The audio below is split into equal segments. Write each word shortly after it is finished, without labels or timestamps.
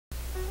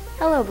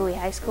Hello Bowie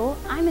High School.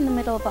 I'm in the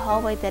middle of a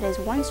hallway that is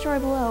one story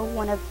below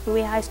one of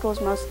Bowie High School's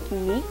most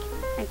unique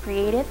and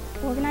creative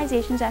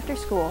organizations after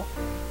school,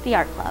 the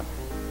Art Club.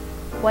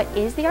 What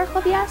is the Art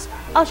Club, you ask?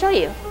 I'll show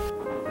you.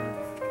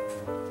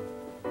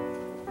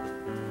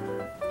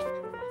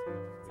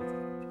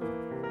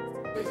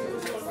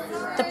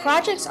 The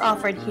projects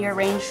offered here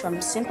range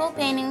from simple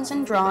paintings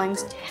and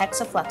drawings to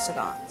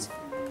hexaflexagons.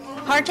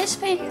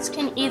 Participants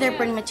can either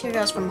bring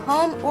materials from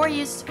home or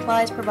use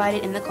supplies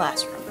provided in the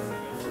classroom.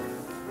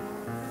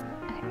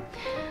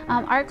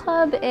 Art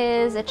Club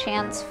is a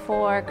chance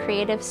for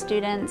creative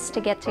students to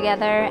get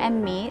together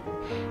and meet,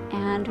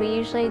 and we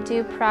usually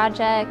do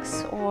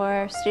projects,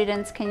 or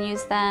students can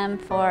use them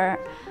for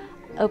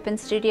open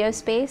studio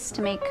space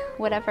to make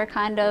whatever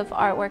kind of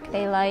artwork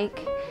they like.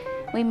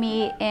 We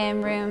meet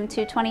in room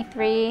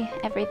 223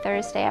 every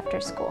Thursday after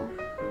school.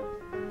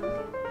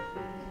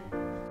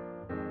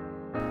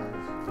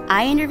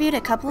 I interviewed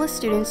a couple of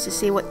students to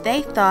see what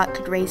they thought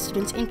could raise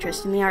students'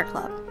 interest in the Art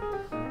Club.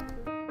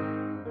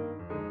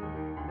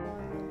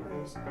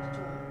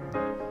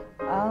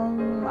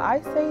 I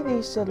say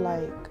they should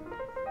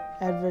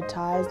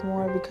advertise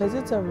more because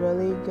it's a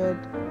really good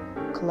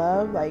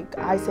club.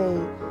 I say,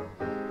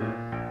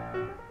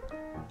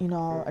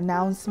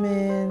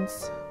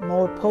 announcements,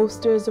 more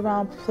posters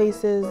around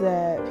places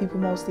that people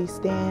mostly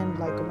stand,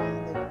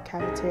 around the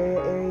cafeteria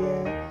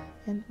area,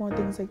 and more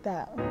things like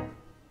that.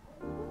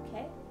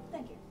 Okay,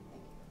 thank you.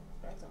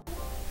 That's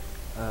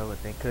all.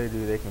 What they could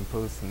do, they can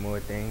post some more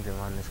things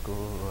around the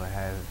school, or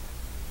have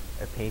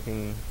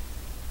paintings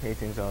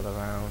all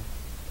around,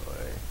 or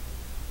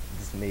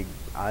just make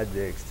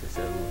objects to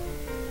show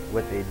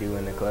what they do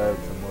in the club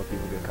so more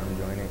people could come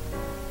join it.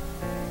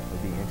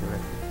 Would be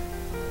interesting.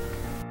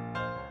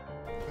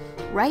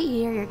 Right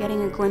here, you're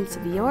getting a glimpse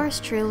of yours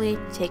truly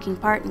taking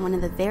part in one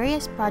of the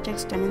various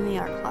projects done in the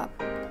Art Club.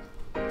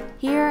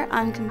 Here,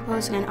 I'm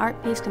composing an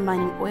art piece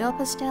combining oil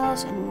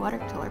pastels and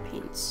watercolor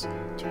paints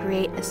to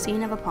create a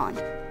scene of a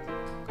pond.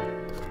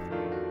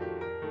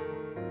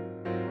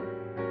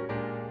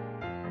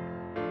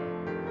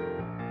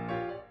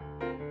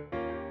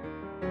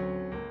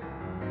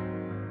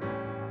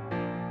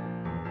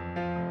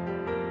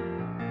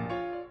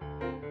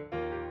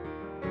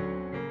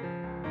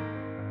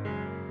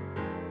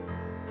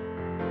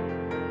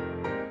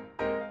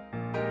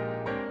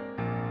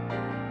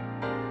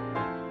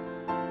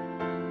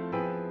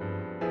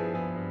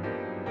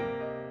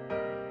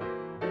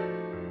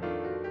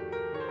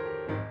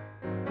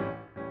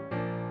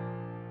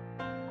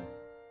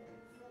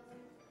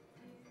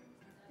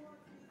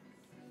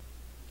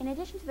 In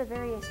addition to the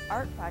various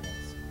art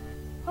projects,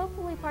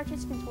 hopefully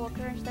participants will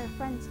encourage their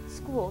friends at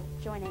school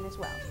to join in as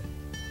well.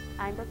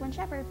 I'm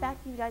Sheppard,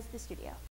 back to you guys at the studio.